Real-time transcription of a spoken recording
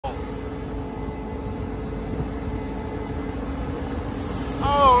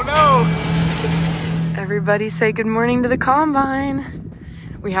Everybody say good morning to the combine.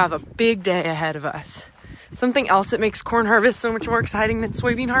 We have a big day ahead of us. Something else that makes corn harvest so much more exciting than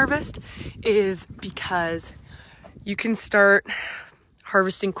soybean harvest is because you can start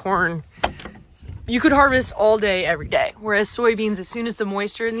harvesting corn. You could harvest all day, every day. Whereas soybeans, as soon as the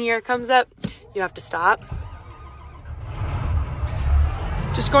moisture in the air comes up, you have to stop.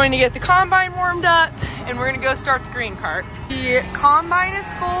 Just going to get the combine warmed up and we're gonna go start the grain cart. The combine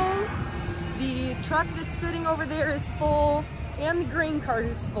is full. The truck that's sitting over there is full and the grain cart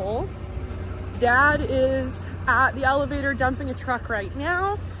is full. Dad is at the elevator dumping a truck right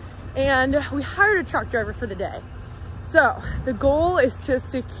now and we hired a truck driver for the day. So the goal is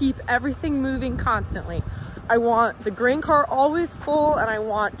just to keep everything moving constantly. I want the grain cart always full and I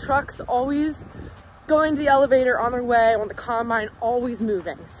want trucks always going to the elevator on their way. I want the combine always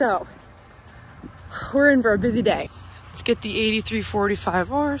moving. So we're in for a busy day. Let's get the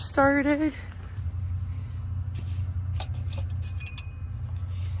 8345R started.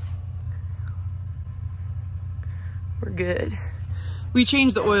 We're good. We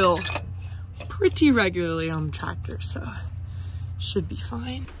change the oil pretty regularly on the tractor, so should be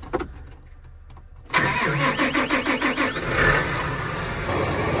fine.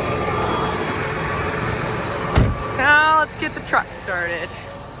 Now let's get the truck started.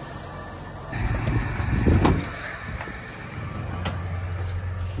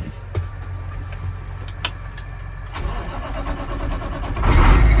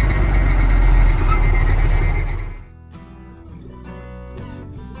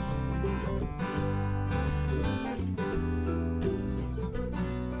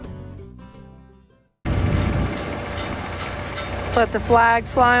 Let the flag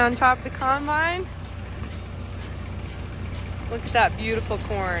fly on top of the combine. Look at that beautiful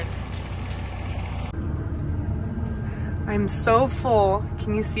corn. I'm so full.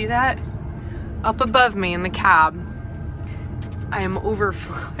 Can you see that? Up above me in the cab. I'm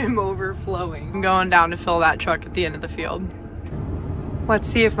overflowing. I'm going down to fill that truck at the end of the field. Let's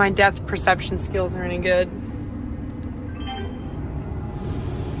see if my depth perception skills are any good.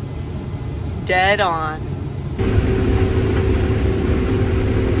 Dead on.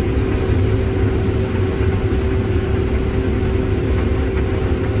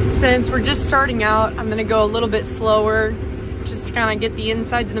 Since we're just starting out, I'm gonna go a little bit slower just to kind of get the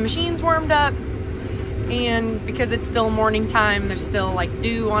insides of the machines warmed up. And because it's still morning time, there's still like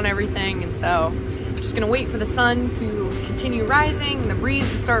dew on everything. And so I'm just gonna wait for the sun to continue rising, the breeze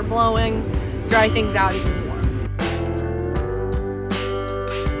to start blowing, dry things out even more.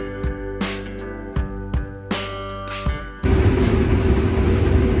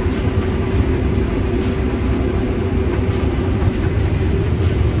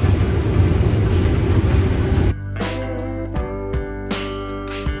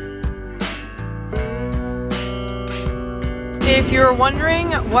 If you're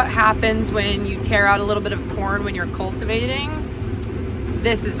wondering what happens when you tear out a little bit of corn when you're cultivating,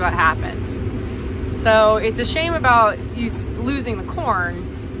 this is what happens. So it's a shame about you losing the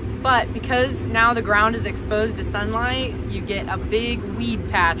corn, but because now the ground is exposed to sunlight, you get a big weed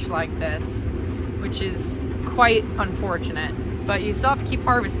patch like this, which is quite unfortunate. But you still have to keep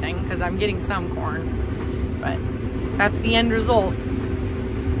harvesting because I'm getting some corn, but that's the end result.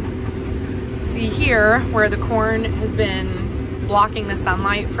 See here where the corn has been blocking the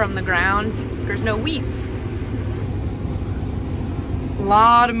sunlight from the ground, there's no weeds. A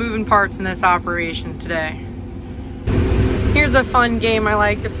lot of moving parts in this operation today. Here's a fun game I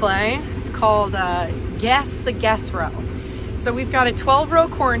like to play. It's called Guess the Guess Row. So we've got a 12-row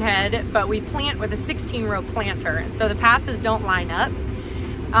corn head, but we plant with a 16-row planter, and so the passes don't line up.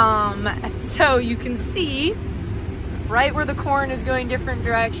 So you can see right where the corn is going different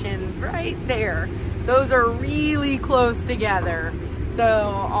directions, right there. Those are really close together. So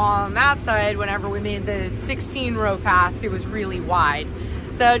on that side, whenever we made the 16-row pass, it was really wide.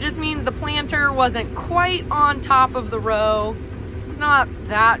 So it just means the planter wasn't quite on top of the row. It's not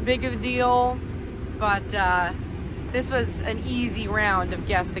that big of a deal, but this was an easy round of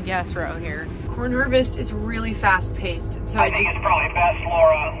Guess the Guess Row here. Corn harvest is really fast paced. So I think it's probably best,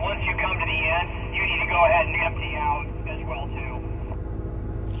 Laura, once you come to the end, you need to go ahead and empty out as well too.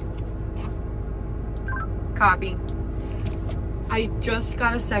 Copy. I just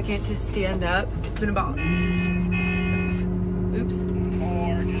got a second to stand up. It's been about... Oops.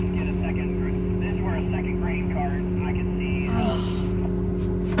 Or just get a second. This is where a second grain cart, I can see.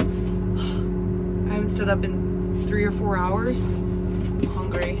 I haven't stood up in 3 or 4 hours. I'm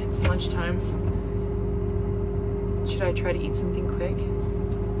hungry. It's lunchtime. Should I try to eat something quick?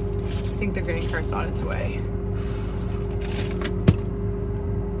 I think the grain cart's on its way.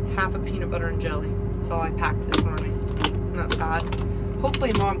 Half a peanut butter and jelly. all I packed this morning. Not sad.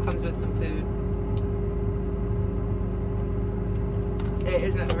 Hopefully Mom comes with some food. It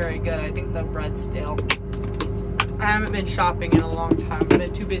isn't very good. I think the bread's stale. I haven't been shopping in a long time. I've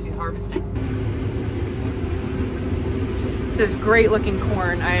been too busy harvesting. This is great looking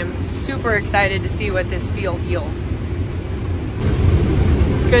corn. I am super excited to see what this field yields.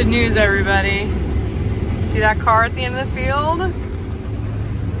 Good news, everybody. See that car at the end of the field?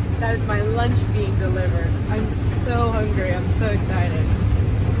 That is my lunch being delivered. I'm so hungry. I'm so excited.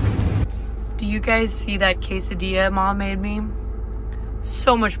 Do you guys see that quesadilla Mom made me?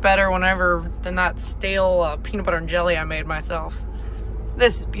 So much better than that stale peanut butter and jelly I made myself.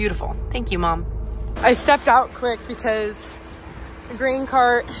 This is beautiful. Thank you, Mom. I stepped out quick because the grain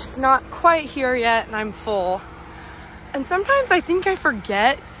cart is not quite here yet and I'm full. And sometimes I think I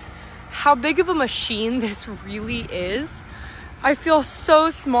forget how big of a machine this really is. I feel so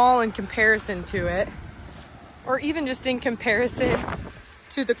small in comparison to it, or even just in comparison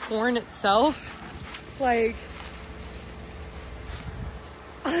to the corn itself. Like,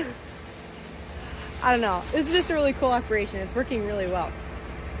 I don't know. It's just a really cool operation. It's working really well.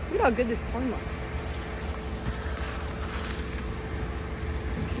 Look at how good this corn looks.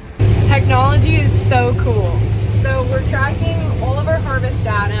 Technology is so cool. So we're tracking all of our harvest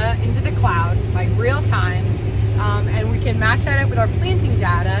data into the cloud, like real time, and we can match that up with our planting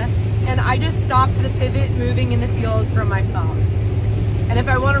data. And I just stopped the pivot moving in the field from my phone. And if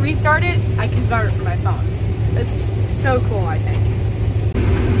I want to restart it, I can start it from my phone. It's so cool, I think.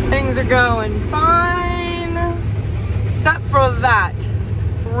 Things are going fine, except for that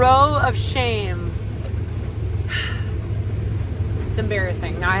row of shame. It's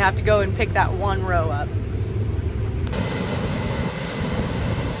embarrassing. Now I have to go and pick that one row up.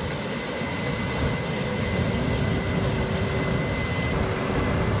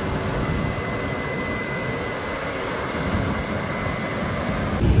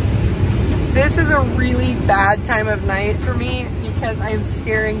 This is a really bad time of night for me because I am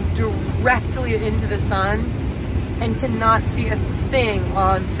staring directly into the sun and cannot see a thing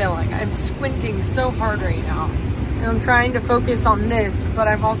while I'm filming. I'm squinting so hard right now. And I'm trying to focus on this, but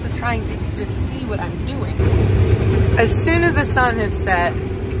I'm also trying to just see what I'm doing. As soon as the sun has set,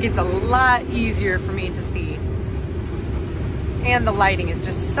 it gets a lot easier for me to see. And the lighting is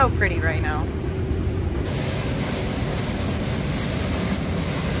just so pretty right now.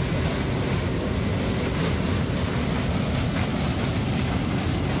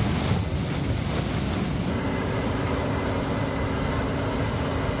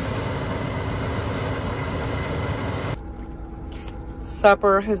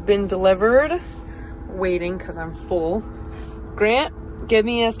 Supper has been delivered. Waiting because I'm full. Grant, give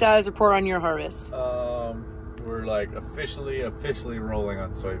me a status report on your harvest. We're like officially rolling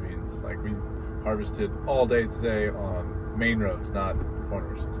on soybeans. Like we harvested all day today on main rows, not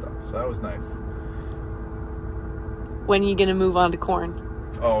corners and stuff. So that was nice. When are you gonna move on to corn?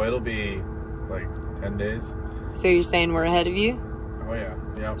 Oh, it'll be like 10 days. So you're saying we're ahead of you? Oh yeah,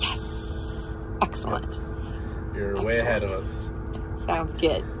 yeah. Yes. Excellent. Yes. You're way ahead of us. Sounds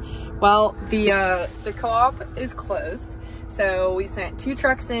good. Well, the co-op is closed, so we sent 2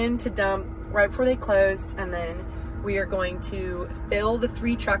 trucks in to dump right before they closed, and then we are going to fill the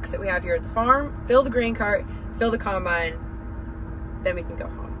 3 trucks that we have here at the farm, fill the grain cart, fill the combine, then we can go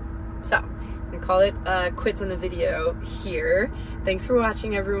home. So I'm gonna call it quits on the video here. Thanks for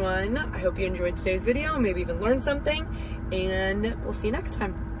watching, everyone. I hope you enjoyed today's video, maybe even learned something, and we'll see you next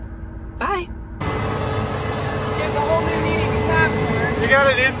time. Bye. There's a whole new meeting to have. You got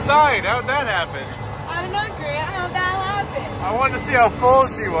it inside. How'd that happen? I don't know, Grant. How'd that happen? I wanted to see how full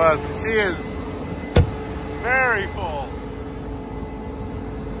she was, and she is very full.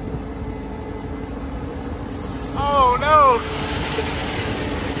 Oh no!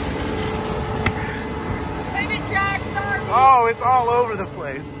 Pivot track, sorry. Oh, it's all over the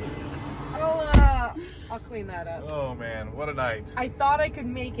place. I'll clean that up. Oh man, what a night. I thought I could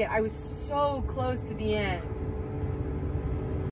make it. I was so close to the end.